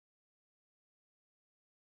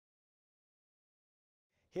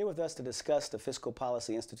Here with us to discuss the Fiscal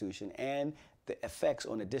Policy Institution and the effects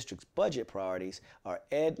on the district's budget priorities are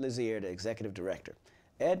Ed Lazier, the Executive Director.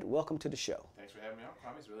 Ed, welcome to the show. Thanks for having me on,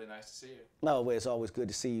 Kwame. It's really nice to see you. No, it's always good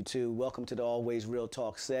to see you too. Welcome to the Always Real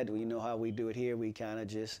Talk set. You know how we do it here. We kind of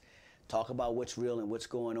just talk about what's real and what's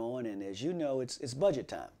going on. And as you know, it's budget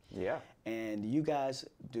time. Yeah. And you guys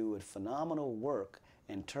do a phenomenal work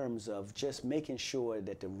in terms of just making sure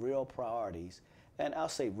that the real priorities, and I'll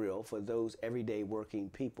say real for those everyday working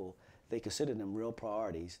people, they consider them real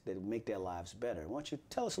priorities that make their lives better. Why don't you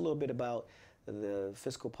tell us a little bit about the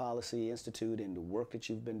Fiscal Policy Institute and the work that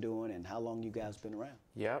you've been doing and how long you guys been around?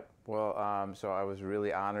 Yep. Well, so I was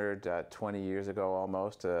really honored 20 years ago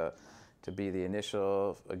almost to be the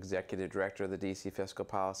initial executive director of the DC Fiscal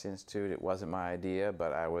Policy Institute. It wasn't my idea,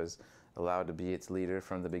 but I was allowed to be its leader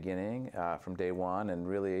from the beginning, from day one. And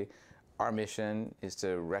really, our mission is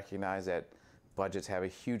to recognize that budgets have a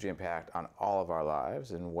huge impact on all of our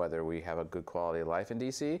lives and whether we have a good quality of life in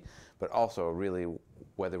DC, but also really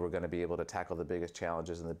whether we're going to be able to tackle the biggest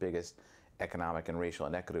challenges and the biggest economic and racial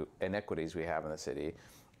inequities we have in the city. And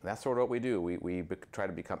that's sort of what we do. We try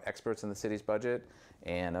to become experts in the city's budget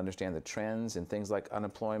and understand the trends in things like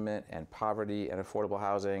unemployment and poverty and affordable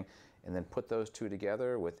housing, and then put those two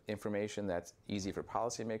together with information that's easy for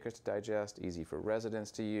policymakers to digest, easy for residents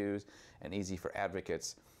to use, and easy for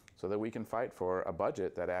advocates, so that we can fight for a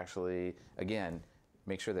budget that actually, again,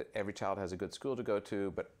 makes sure that every child has a good school to go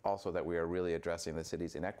to, but also that we are really addressing the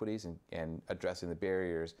city's inequities and addressing the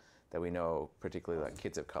barriers that we know, particularly like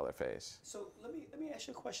kids of color face. So let me ask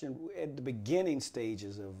you a question. At the beginning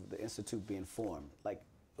stages of the Institute being formed, like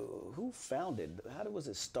who founded? How was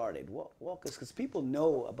it started? Walk us, because people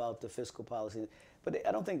know about the fiscal policy, but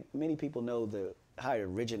I don't think many people know how it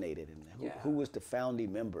originated and who was the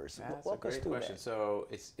founding members. That's Walk a us great through question. that. So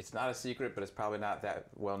it's not a secret, but it's probably not that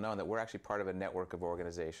well known that we're actually part of a network of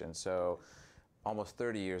organizations. So almost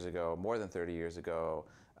 30 years ago, more than 30 years ago,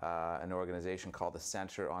 an organization called the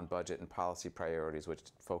Center on Budget and Policy Priorities, which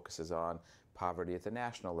focuses on poverty at the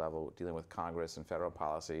national level, dealing with Congress and federal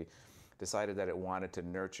policy, decided that it wanted to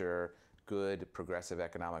nurture good progressive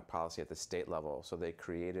economic policy at the state level. So they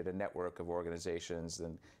created a network of organizations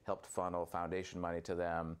and helped funnel foundation money to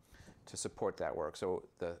them to support that work. So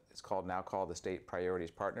it's now called the State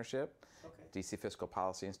Priorities Partnership. Okay. DC Fiscal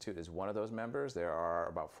Policy Institute is one of those members. There are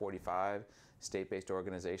about 45 state-based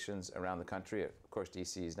organizations around the country. Of course,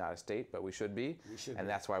 DC is not a state, but we should be. And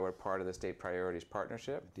that's why we're part of the State Priorities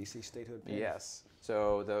Partnership. DC statehood. Yes.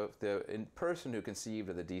 So the person who conceived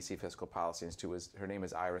of the DC Fiscal Policy Institute her name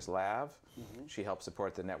is Iris Lav. Mm-hmm. She helps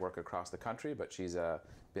support the network across the country, but she's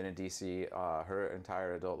been in DC her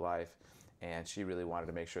entire adult life, and she really wanted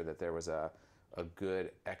to make sure that there was a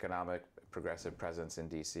good economic progressive presence in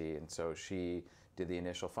DC. And so she did the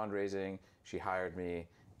initial fundraising, she hired me,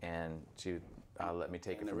 and she let me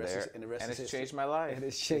take it from there. And it's changed my life. And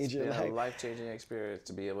it's changed your life. It's been a life-changing experience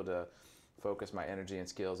to be able to focus my energy and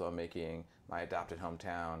skills on making my adopted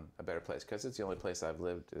hometown a better place, because it's the only place I've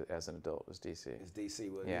lived as an adult was DC. It's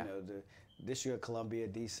DC. Well, yeah. You know, the District of Columbia,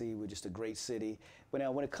 DC, we're just a great city. But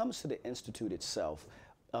now, when it comes to the Institute itself,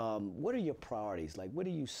 what are your priorities? Like, what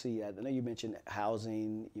do you see? I know you mentioned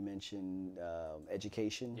housing, you mentioned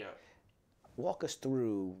education. Yeah. Walk us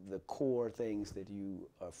through the core things that you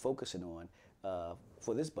are focusing on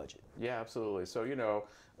for this budget. Yeah, absolutely. So, you know,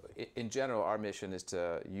 in general, our mission is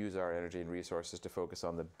to use our energy and resources to focus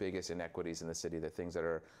on the biggest inequities in the city, the things that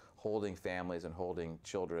are holding families and holding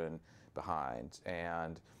children behind.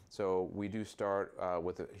 And so we do start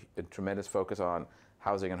with a tremendous focus on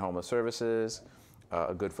housing and homeless services,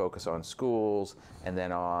 a good focus on schools, and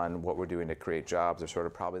then on what we're doing to create jobs are sort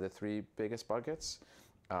of probably the three biggest buckets.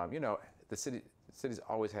 You know, the city's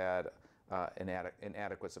always had an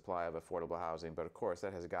inadequate supply of affordable housing, but of course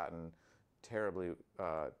that has gotten terribly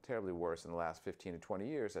worse in the last 15 to 20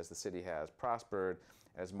 years as the city has prospered,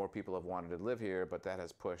 as more people have wanted to live here, but that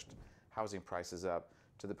has pushed housing prices up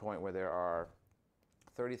to the point where there are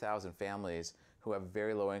 30,000 families who have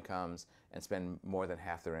very low incomes and spend more than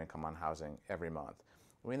half their income on housing every month.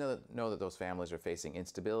 We know that those families are facing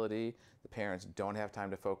instability. The parents don't have time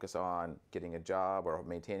to focus on getting a job or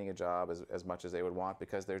maintaining a job as much as they would want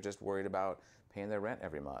because they're just worried about paying their rent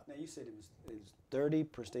every month. Now you said it was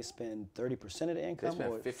 30%. They spend 30% of the income,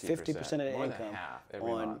 or 50% of the more income than half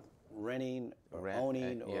every on month. renting or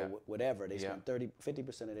owning or whatever. They spend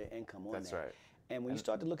 50% of their income on that. That's right. And when you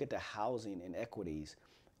start to look at the housing inequities,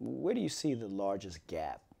 where do you see the largest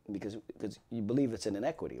gap? Because you believe it's an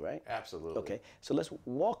inequity, right? Absolutely. Okay, so let's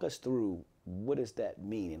walk us through what does that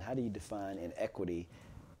mean and how do you define inequity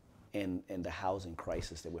in the housing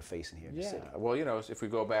crisis that we're facing here in the city? Well, if we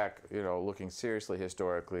go back, looking seriously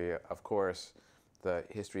historically, of course, the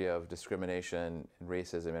history of discrimination and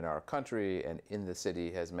racism in our country and in the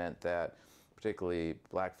city has meant that particularly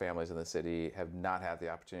black families in the city have not had the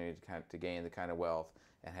opportunity to gain the kind of wealth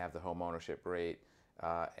and have the home ownership rate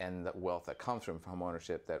and the wealth that comes from home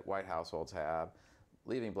ownership that white households have,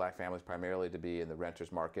 leaving black families primarily to be in the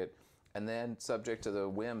renters market, and then subject to the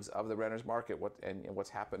whims of the renters market. What's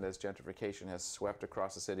happened as gentrification has swept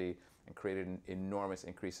across the city and created enormous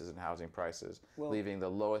increases in housing prices, leaving the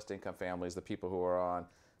lowest income families, the people who are on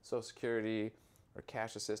Social Security or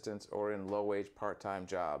cash assistance or in low-wage part-time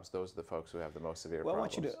jobs. Those are the folks who have the most severe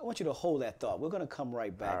problems. I want you to hold that thought. We're going to come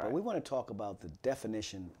right back, but we want to talk about the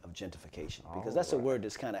definition of gentrification, because that's a word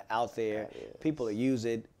that's kind of out there. People use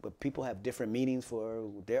it, but people have different meanings for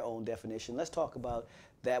their own definition. Let's talk about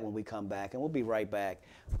that when we come back, and we'll be right back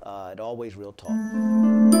at Always Real Talk.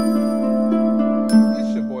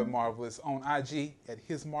 It's your boy Marvelous on IG at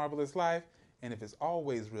His Marvelous Life, and if it's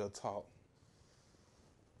Always Real Talk,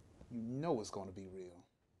 you know it's going to be real.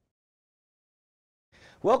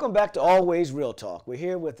 Welcome back to Always Real Talk. We're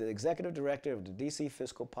here with the Executive Director of the DC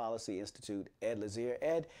Fiscal Policy Institute, Ed Lazier.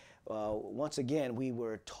 Ed, once again, we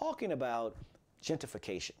were talking about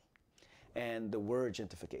gentrification and the word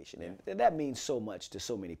gentrification. And that means so much to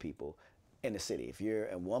so many people in the city. If you're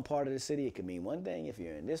in one part of the city, it can mean one thing. If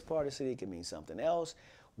you're in this part of the city, it can mean something else.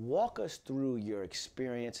 Walk us through your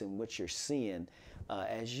experience and what you're seeing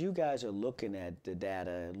as you guys are looking at the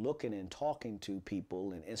data, looking and talking to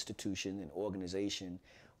people and institutions and organizations.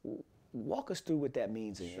 Walk us through what that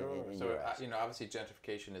means in your eyes. Obviously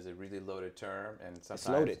gentrification is a really loaded term, and sometimes it's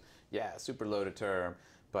loaded. Yeah, super loaded term.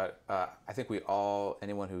 But I think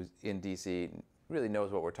anyone who's in DC really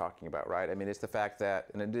knows what we're talking about, right? I mean, it's the fact that,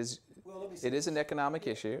 and it is an economic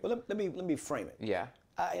issue. Well, let me frame it. Yeah.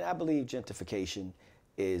 I believe gentrification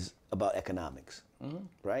is about economics,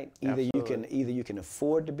 right? Either you can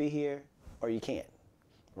afford to be here or you can't,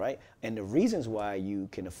 right? And the reasons why you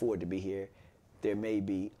can afford to be here, there may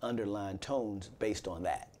be underlying tones based on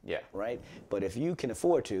that, right? But if you can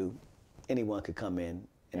afford to, anyone could come in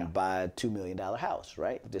and buy a $2 million house,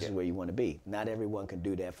 right? This is where you want to be. Not everyone can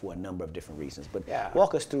do that for a number of different reasons. But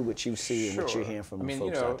walk us through what you see and what you're hearing from the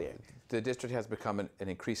folks out there. The district has become an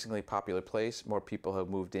increasingly popular place. More people have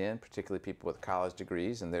moved in, particularly people with college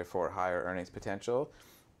degrees and therefore higher earnings potential.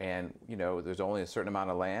 And there's only a certain amount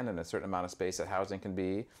of land and a certain amount of space that housing can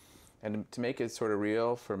be. And to make it sort of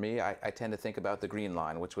real for me, I tend to think about the Green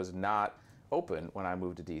Line, which was not open when I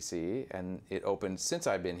moved to DC, and it opened since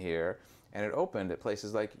I've been here. And it opened at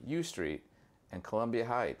places like U Street and Columbia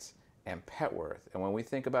Heights and Petworth. And when we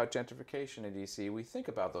think about gentrification in DC, we think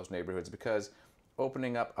about those neighborhoods because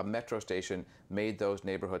opening up a metro station made those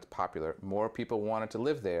neighborhoods popular. More people wanted to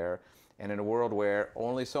live there. And in a world where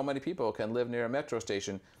only so many people can live near a metro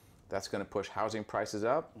station, that's going to push housing prices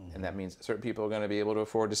up. And that means certain people are going to be able to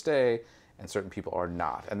afford to stay and certain people are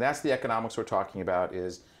not. And that's the economics we're talking about,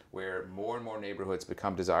 is where more and more neighborhoods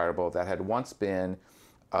become desirable that had once been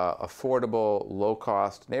affordable,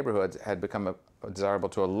 low-cost neighborhoods had become desirable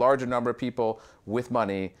to a larger number of people with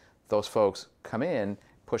money. Those folks come in,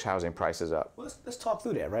 push housing prices up. Well, let's talk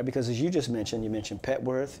through that, right? Because as you just mentioned, you mentioned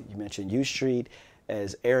Petworth, you mentioned U Street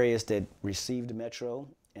as areas that received the metro,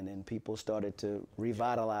 and then people started to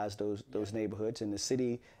revitalize those neighborhoods, and the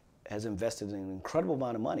city has invested an incredible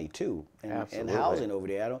amount of money too in housing over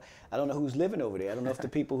there. I don't know who's living over there. I don't know if the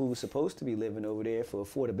people who were supposed to be living over there for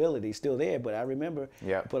affordability still there, but I remember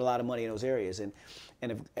put a lot of money in those areas. And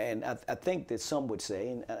I think that some would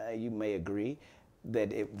say, and you may agree,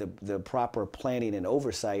 that the proper planning and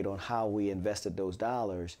oversight on how we invested those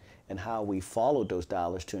dollars and how we followed those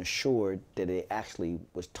dollars to ensure that it actually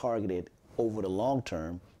was targeted over the long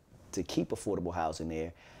term to keep affordable housing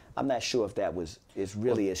there. I'm not sure if that is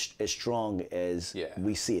really as strong as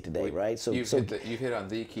we see it today, right? So you've hit on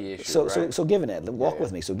the key issue, right? So given that, walk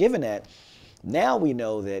with me. So given that, now we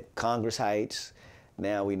know that Congress Heights,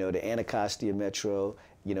 now we know the Anacostia Metro,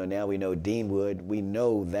 now we know Deanwood. We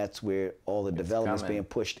know that's where all the development's being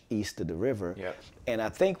pushed east of the river. And I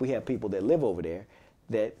think we have people that live over there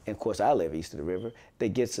that, and of course I live east of the river, that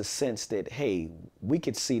gets a sense that, hey, we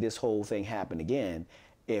could see this whole thing happen again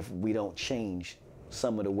if we don't change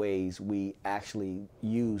some of the ways we actually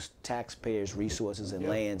use taxpayers' resources and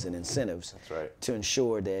lands and incentives to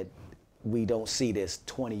ensure that we don't see this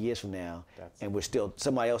 20 years from now and we're still,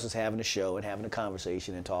 somebody else is having a show and having a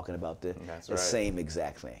conversation and talking about the same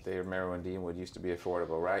exact thing. They remember when Deanwood used to be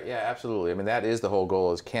affordable, right? Yeah, absolutely. I mean, that is the whole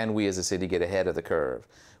goal, is can we as a city get ahead of the curve?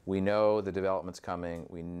 We know the development's coming.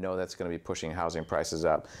 We know that's going to be pushing housing prices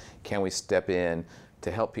up. Can we step in,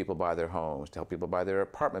 to help people buy their homes, to help people buy their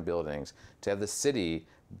apartment buildings, to have the city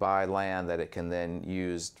buy land that it can then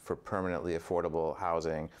use for permanently affordable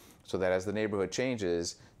housing, so that as the neighborhood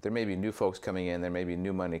changes, there may be new folks coming in, there may be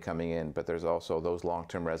new money coming in, but there's also those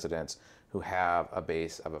long-term residents who have a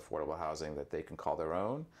base of affordable housing that they can call their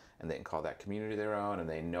own, and they can call that community their own, and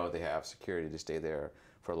they know they have security to stay there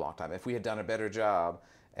for a long time. If we had done a better job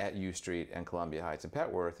at U Street and Columbia Heights and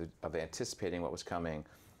Petworth of anticipating what was coming,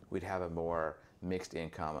 we'd have a more mixed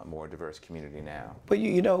income, a more diverse community now. But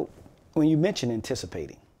you know, when you mention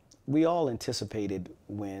anticipating, we all anticipated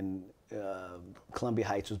when Columbia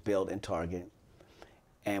Heights was built in Target,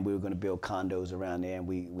 and we were going to build condos around there, and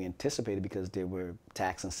we anticipated because there were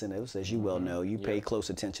tax incentives, as you well know. You pay close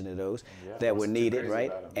attention to those that were needed,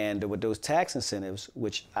 right? And with those tax incentives,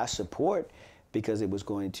 which I support because it was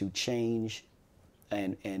going to change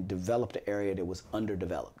and develop the area that was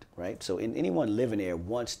underdeveloped, right? So anyone living there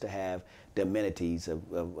wants to have the amenities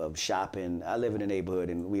of shopping. I live in a neighborhood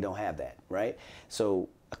and we don't have that, right? So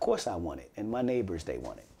of course I want it, and my neighbors, they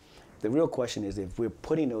want it. The real question is, if we're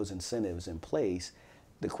putting those incentives in place,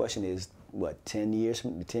 the question is, what, 10 years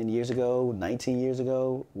ago, 19 years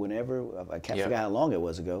ago, whenever, I can't figure out how long it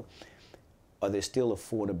was ago, are there still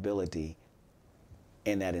affordability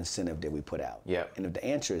in that incentive that we put out? And if the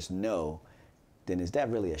answer is no, then is that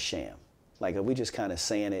really a sham? Like, are we just kind of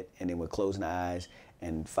saying it and then we're closing our eyes,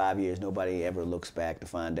 and 5 years nobody ever looks back to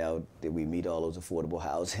find out that we meet all those affordable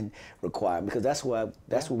housing requirements? Because that's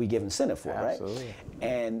what we give incentive for, right?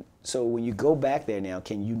 And so when you go back there now,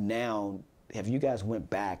 have you guys went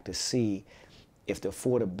back to see if the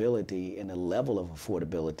affordability and the level of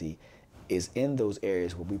affordability is in those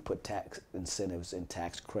areas where we put tax incentives and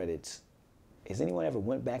tax credits? Has anyone ever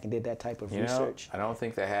went back and did that type of research? I don't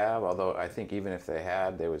think they have, although I think even if they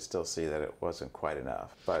had, they would still see that it wasn't quite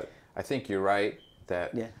enough. But I think you're right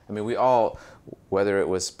that, I mean, we all, whether it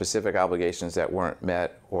was specific obligations that weren't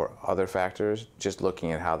met or other factors, just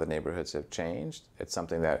looking at how the neighborhoods have changed, it's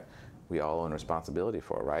something that we all own responsibility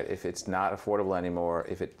for, right? If it's not affordable anymore,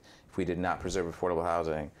 if we did not preserve affordable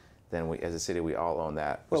housing, then we, as a city, we all own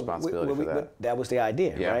that responsibility for that. That was the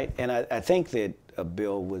idea, right? And I think that a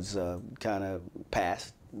bill was kind of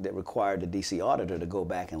passed that required the DC auditor to go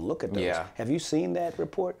back and look at those. Have you seen that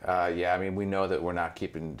report? Yeah, I mean, we know that we're not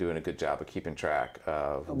doing a good job of keeping track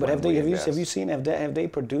of. But have you seen? Have they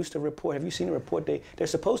produced a report? Have you seen a report? They're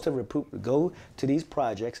supposed to go to these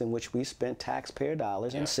projects in which we spent taxpayer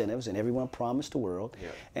dollars, incentives, and everyone promised the world,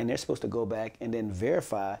 and they're supposed to go back and then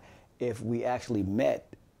verify if we actually met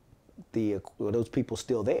those people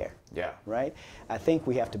still there. Right. I think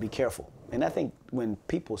we have to be careful, and I think when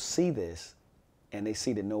people see this, and they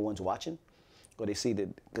see that no one's watching, or they see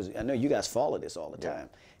that, because I know you guys follow this all the time,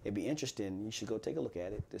 it'd be interesting, you should go take a look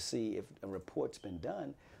at it to see if a report's been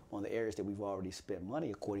done on the areas that we've already spent money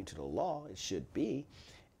according to the law, it should be,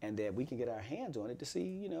 and that we can get our hands on it to see,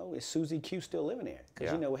 you know, is Susie Q still living there?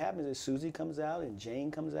 Because you know what happens is Susie comes out and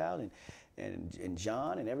Jane comes out and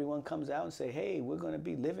John and everyone comes out and say, hey, we're going to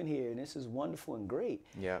be living here and this is wonderful and great.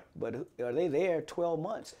 But are they there 12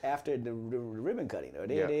 months after the ribbon cutting? Are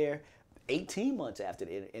they there 18 months after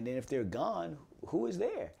that? And then if they're gone, who is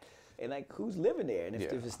there? And like, who's living there? And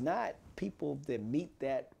if it's not people that meet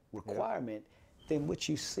that requirement, then what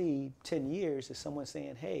you see 10 years is someone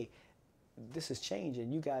saying, hey, this has changed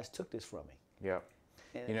and you guys took this from me.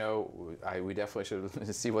 You know, we definitely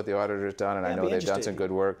should see what the auditor's done, and I know they've done some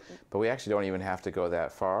good work, but we actually don't even have to go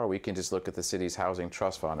that far. We can just look at the city's housing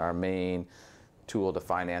trust fund, our main tool to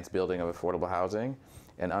finance building of affordable housing.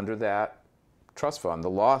 And under that trust fund, the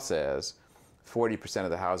law says 40% of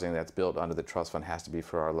the housing that's built under the trust fund has to be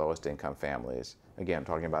for our lowest income families. Again, I'm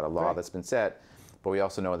talking about a law that's been set, but we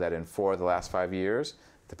also know that in 4 of the last 5 years,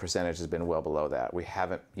 the percentage has been well below that. We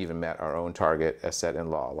haven't even met our own target as set in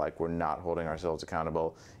law. Like, we're not holding ourselves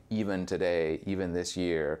accountable. Even today, even this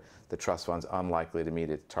year, the trust fund's unlikely to meet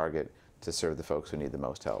its target to serve the folks who need the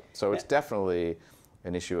most help. So it's definitely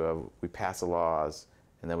an issue of we pass the laws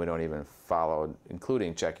and then we don't even follow,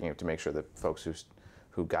 including checking it to make sure that folks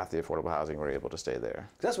who got the affordable housing were able to stay there.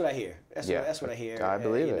 That's what I hear. That's what I hear. I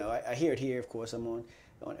believe it. You know, I hear it here. Of course,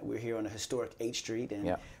 we're here on a historic 8th Street,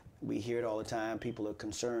 and we hear it all the time. People are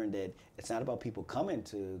concerned that it's not about people coming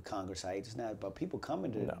to Congress Heights. It's not about people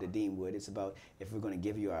coming to Deanwood. It's about, if we're going to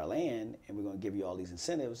give you our land and we're going to give you all these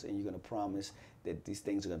incentives and you're going to promise that these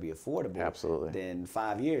things are going to be affordable. Then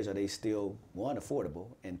 5 years, are they still, 1, affordable,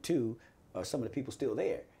 and 2, are some of the people still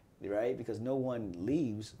there, right? Because no one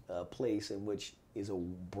leaves a place in which is a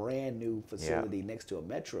brand new facility next to a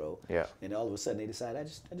metro, and all of a sudden they decide, I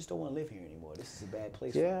just don't want to live here anymore. This is a bad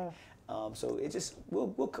place for me. So it just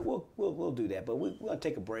we'll do that. But we're going to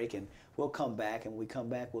take a break and we'll come back. And when we come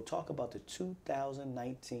back, we'll talk about the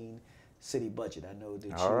 2019 city budget. I know that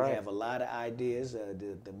you have a lot of ideas.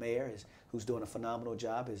 The mayor, who's doing a phenomenal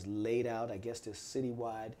job, has laid out, I guess, this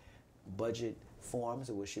citywide budget forms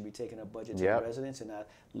that we should be taking a budget to the residents. And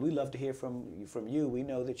we love to hear from you. We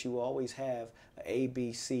know that you always have an A,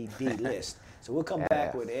 B, C, D list. So we'll come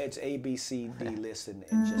back with Ed's A, B, C, D list in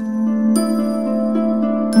just a minute.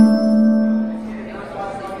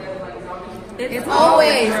 It's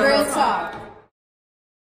always real talk.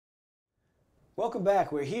 Welcome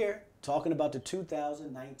back. We're here talking about the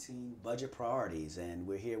 2019 budget priorities, and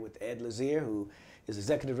we're here with Ed Lazier, who is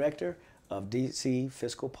Executive Director of DC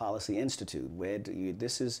Fiscal Policy Institute. Ed,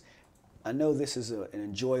 I know this is an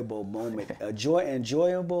enjoyable moment,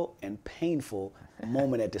 enjoyable and painful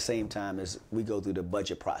moment at the same time as we go through the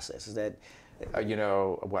budget process. Is that?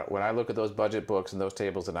 When I look at those budget books and those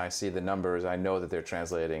tables and I see the numbers, I know that they're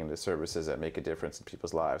translating into services that make a difference in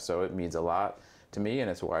people's lives. So it means a lot to me,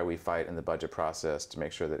 and it's why we fight in the budget process to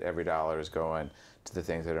make sure that every dollar is going to the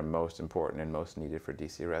things that are most important and most needed for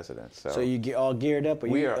DC residents. So you get all geared up?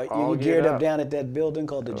 We are all geared up down at that building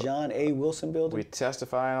called the John A. Wilson Building? We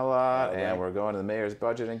testifying a lot, and we're going to the mayor's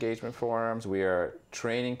budget engagement forums. We are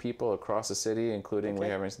training people across the city, including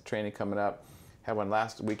we're having some training coming up. Had one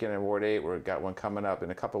last weekend in Ward 8. We've got one coming up in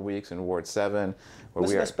a couple of weeks in Ward 7.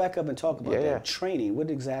 Let's back up and talk about that. Training, what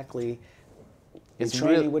exactly... It's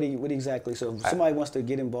training. What exactly? So if somebody wants to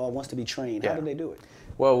get involved, wants to be trained, how do they do it?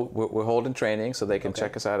 Well, we're holding training, so they can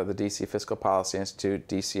check us out at the DC Fiscal Policy Institute,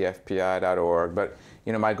 dcfpi.org. But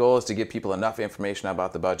my goal is to give people enough information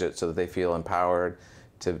about the budget so that they feel empowered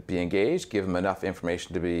to be engaged. Give them enough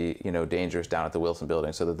information to be dangerous down at the Wilson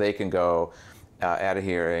Building, so that they can go at a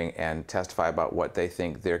hearing and testify about what they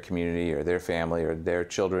think their community or their family or their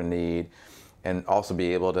children need. And also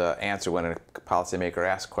be able to answer when a policymaker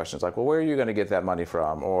asks questions like, well, where are you going to get that money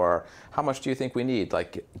from? Or how much do you think we need?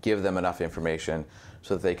 Like, give them enough information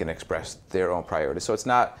so that they can express their own priorities. So it's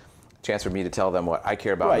not a chance for me to tell them what I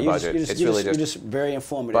care about in the budget. You're just very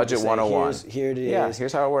informative. Budget 101. Here it is. Yeah,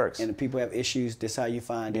 here's how it works. And if people have issues, this is how you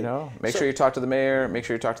find it. Make sure you talk to the mayor, make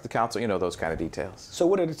sure you talk to the council, those kind of details. So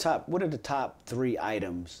what are the top 3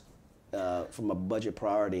 items from a budget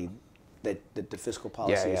priority that the fiscal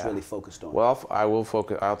policy is really focused on? Well,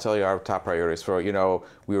 I'll tell you our top priorities.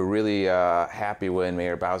 We were really happy when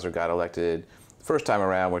Mayor Bowser got elected the first time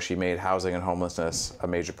around, where she made housing and homelessness a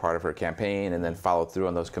major part of her campaign and then followed through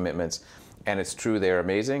on those commitments. And it's true, they're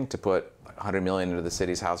amazing, to put $100 million into the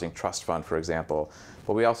city's housing trust fund, for example.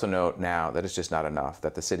 But we also know now that it's just not enough,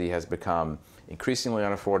 that the city has become increasingly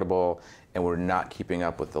unaffordable, and we're not keeping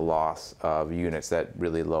up with the loss of units that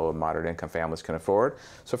really low and moderate income families can afford.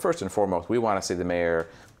 So first and foremost, we want to see the mayor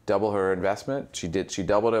double her investment. She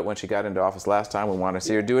doubled it when she got into office last time. We want to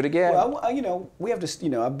see her do it again. Well, we have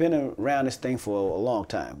to, I've been around this thing for a long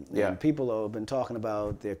time. Yeah. And people have been talking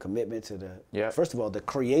about their commitment to first of all, the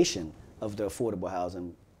creation of the Affordable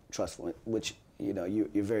Housing Trust Fund, which, you're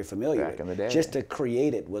very familiar with. Back in the day. Just to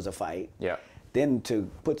create it was a fight. Yeah. Then to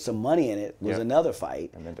put some money in it was another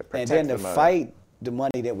fight. And then to fight the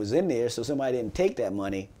money that was in there so somebody didn't take that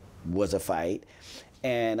money was a fight.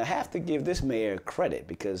 And I have to give this mayor credit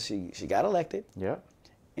because she got elected. Yeah.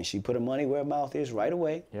 And she put her money where her mouth is right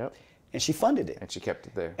away. Yep. And she funded it. And she kept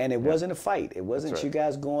it there. And it wasn't a fight. It wasn't right. you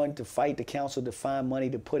guys going to fight the council to find money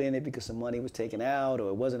to put in it because some money was taken out or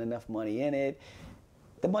it wasn't enough money in it.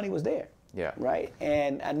 The money was there. Yeah. Right?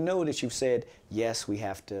 And I know that you've said, yes, we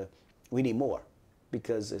need more.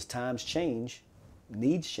 Because as times change,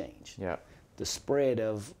 needs change. Yeah. The spread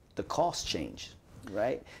of the costs change,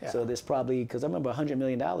 right? Yeah. So there's probably, because I remember $100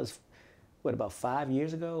 million, about 5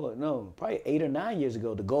 years ago? Or no, probably 8 or 9 years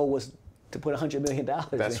ago, the goal was to put $100 million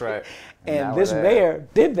That's in. right. And this mayor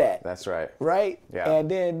did that. That's right. Right? Yeah. And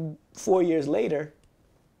then 4 years later,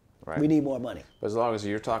 we need more money. But as long as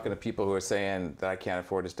you're talking to people who are saying that I can't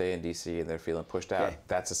afford to stay in D.C. and they're feeling pushed out,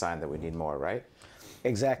 that's a sign that we need more, right?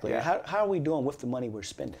 Exactly. Yeah. How are we doing with the money we're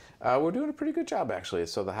spending? We're doing a pretty good job, actually.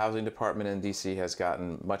 So the housing department in D.C. has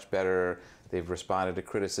gotten much better. They've responded to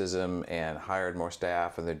criticism and hired more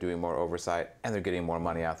staff, and they're doing more oversight, and they're getting more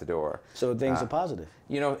money out the door. So things are positive.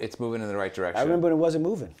 It's moving in the right direction. I remember when it wasn't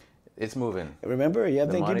moving. It's moving. Remember? I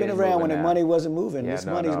think you've been around when the money wasn't moving. Yeah, this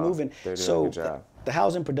money's moving. They're doing a good job. The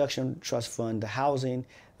Housing Production Trust Fund, the housing,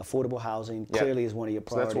 affordable housing, clearly is one of your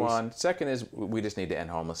priorities. So that's one. Second is we just need to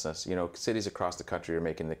end homelessness. Cities across the country are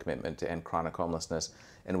making the commitment to end chronic homelessness,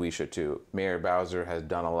 and we should too. Mayor Bowser has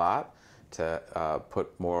done a lot to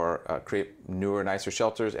create newer, nicer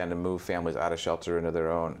shelters and to move families out of shelter into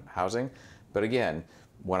their own housing. But again,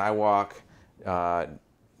 when I walk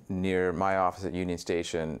near my office at Union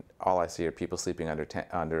Station, all I see are people sleeping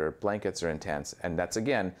under blankets or in tents. And that's,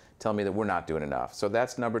 again, telling me that we're not doing enough. So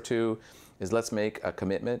that's number 2, is let's make a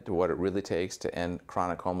commitment to what it really takes to end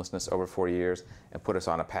chronic homelessness over 4 years and put us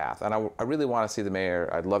on a path. And I really want to see the mayor,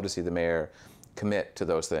 I'd love to see the mayor commit to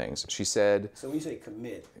those things. She said... So when you say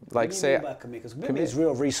commit, like, what do you say, mean by commit? Because commitment is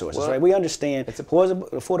real resources, well, right? We understand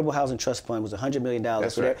Affordable Housing Trust Fund was $100 million.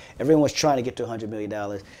 That's so right. Everyone was trying to get to $100 million.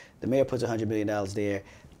 The mayor puts $100 million there.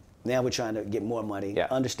 Now we're trying to get more money. Yeah.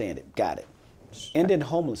 Understand it. Got it. Ending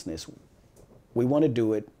homelessness, we want to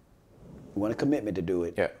do it. We want a commitment to do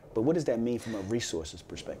it. Yeah. But what does that mean from a resources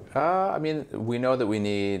perspective? I mean, we know that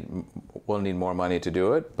we'll need more money to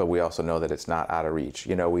do it, but we also know that it's not out of reach.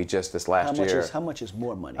 You know, we just this last year... How much is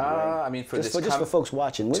more money? Right? I mean, just for folks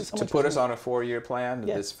watching. To put us on a 4-year plan,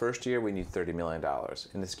 Yeah. this first year we need $30 million.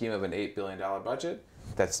 In the scheme of an $8 billion budget,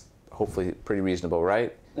 that's hopefully pretty reasonable,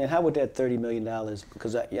 right? And how would that $30 million,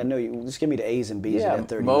 because I know you, just give me the A's and B's Yeah, of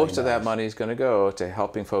that $30 most of million. that money is going to go to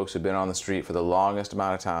helping folks who've been on the street for the longest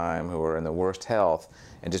amount of time, who are in the worst health,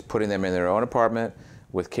 and just putting them in their own apartment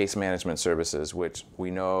with case management services, which we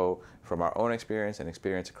know from our own experience and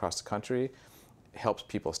experience across the country helps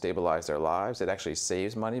people stabilize their lives. It actually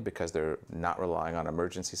saves money because they're not relying on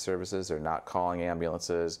emergency services, they're not calling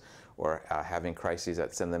ambulances or having crises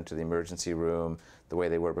that send them to the emergency room the way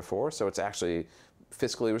they were before. So it's actually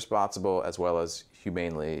fiscally responsible as well as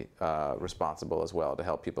humanely responsible as well to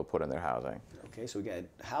help people put in their housing. Okay, so we got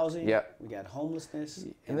housing, Yeah. we got homelessness,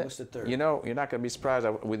 and what's the third? You know, you're not going to be surprised.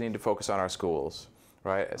 We need to focus on our schools,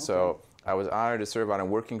 right? Okay. So I was honored to serve on a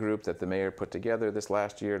working group that the mayor put together this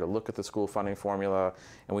last year to look at the school funding formula,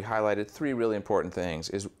 and we highlighted 3 really important things.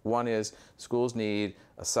 One is schools need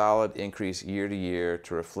a solid increase year to year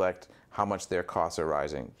to reflect how much their costs are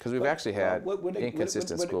rising, because we've actually had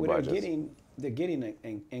inconsistent school budgets. They're getting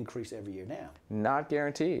an increase every year now. Not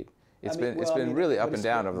guaranteed. It's been really up and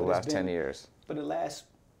down over the last 10 years. But the last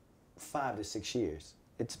 5 to 6 years,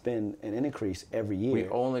 it's been an increase every year. We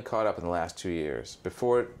only caught up in the last 2 years.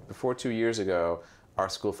 Before 2 years ago, our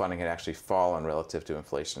school funding had actually fallen relative to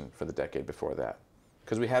inflation for the decade before that.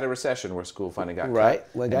 Because we had a recession where school funding got cut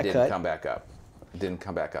and didn't come back up. It didn't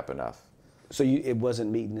come back up enough. So it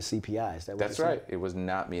wasn't meeting the CPI, is that what That's you're right. saying? It was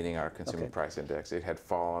not meeting our consumer price index. It had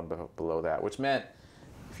fallen below that, which meant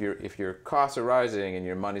if your costs are rising and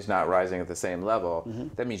your money's not rising at the same level,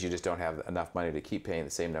 that means you just don't have enough money to keep paying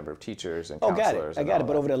the same number of teachers and counselors. I got it.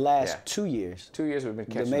 But over the last 2 years, 2 years we've been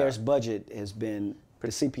catching up. The mayor's budget has been, the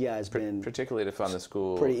CPI has been particularly to fund the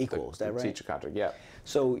school, pretty equal. Is that right? Teacher contract, yeah.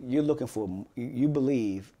 So you're looking for, you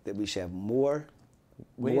believe that we should have more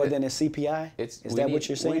than a CPI? Is that what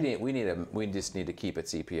you're saying? We just need to keep it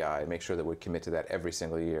CPI and make sure that we commit to that every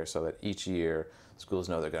single year, so that each year schools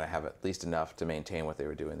know they're going to have at least enough to maintain what they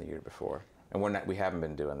were doing the year before. And we haven't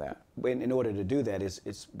been doing that. In order to do that,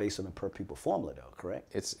 it's based on a per pupil formula, though,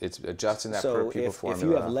 correct? It's adjusting that per pupil formula. So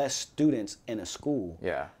if you have less students in a school,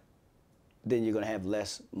 yeah, then you're going to have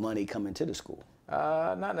less money coming to the school.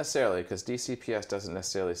 Not necessarily, because DCPS doesn't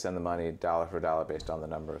necessarily send the money dollar for dollar based on the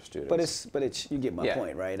number of students. But it's you get my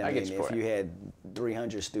point, right? I mean, if you had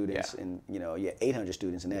 300 students and you had 800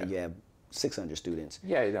 students, and now you have 600 students.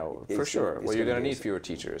 Yeah, for sure. Well, you're going to need fewer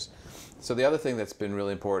teachers. So the other thing that's been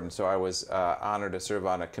really important, so I was honored to serve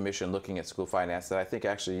on a commission looking at school finance that I think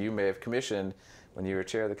actually you may have commissioned when you were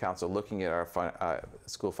chair of the council, looking at our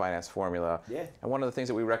school finance formula. Yeah. And one of the things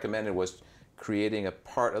that we recommended was creating a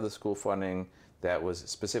part of the school funding that was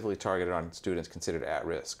specifically targeted on students considered at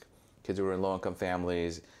risk. Kids who were in low-income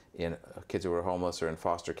families, kids who were homeless or in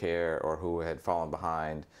foster care, or who had fallen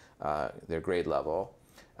behind their grade level.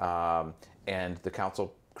 And the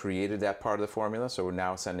council created that part of the formula, so we're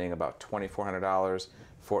now sending about $2,400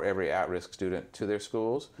 for every at-risk student to their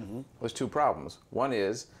schools. There's 2 problems. One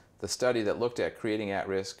is the study that looked at creating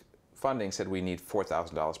at-risk funding said we need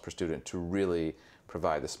 $4,000 per student to really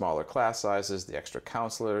provide the smaller class sizes, the extra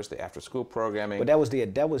counselors, the after-school programming. But that was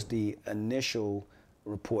the initial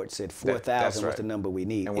report said 4,000 was the number we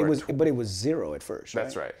need. But it was 0 at first, right?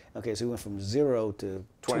 That's right. Okay, so we went from 0 to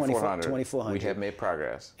 2,400. We have made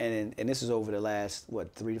progress. And this is over the last,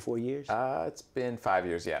 3 to 4 years? It's been 5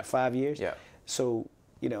 years, yeah. 5 years? Yeah. So,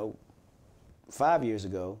 5 years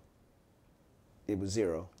ago, it was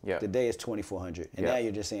 0. Yeah. Today it's 2,400. And now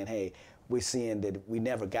you're just saying, hey, we're seeing that we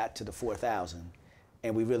never got to the 4,000.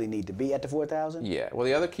 And we really need to be at the 4,000? Yeah. Well,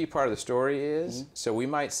 the other key part of the story is, so we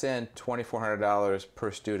might send $2,400 per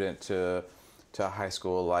student to a high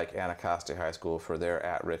school like Anacostia High School for their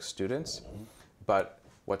at-risk students. But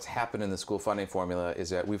what's happened in the school funding formula is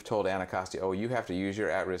that we've told Anacostia, oh, you have to use your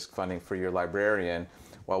at-risk funding for your librarian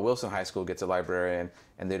while Wilson High School gets a librarian,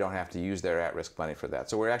 and they don't have to use their at-risk money for that.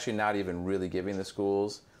 So we're actually not even really giving the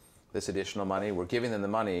schools this additional money. We're giving them the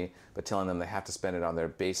money, but telling them they have to spend it on their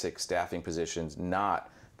basic staffing positions, not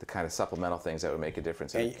the kind of supplemental things that would make a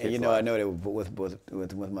difference. And you know, I know that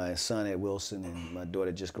with my son at Wilson and my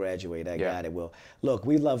daughter just graduated, I got it. Well, look,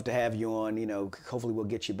 we'd love to have you on. You know, hopefully we'll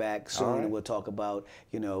get you back soon, and we'll talk about,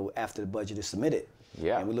 you know, after the budget is submitted.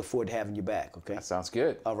 Yeah. And we look forward to having you back. Okay. That sounds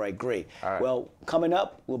good. All right, great. All right. Well, coming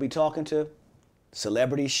up, we'll be talking to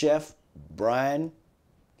celebrity chef Brian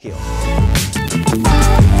Hill.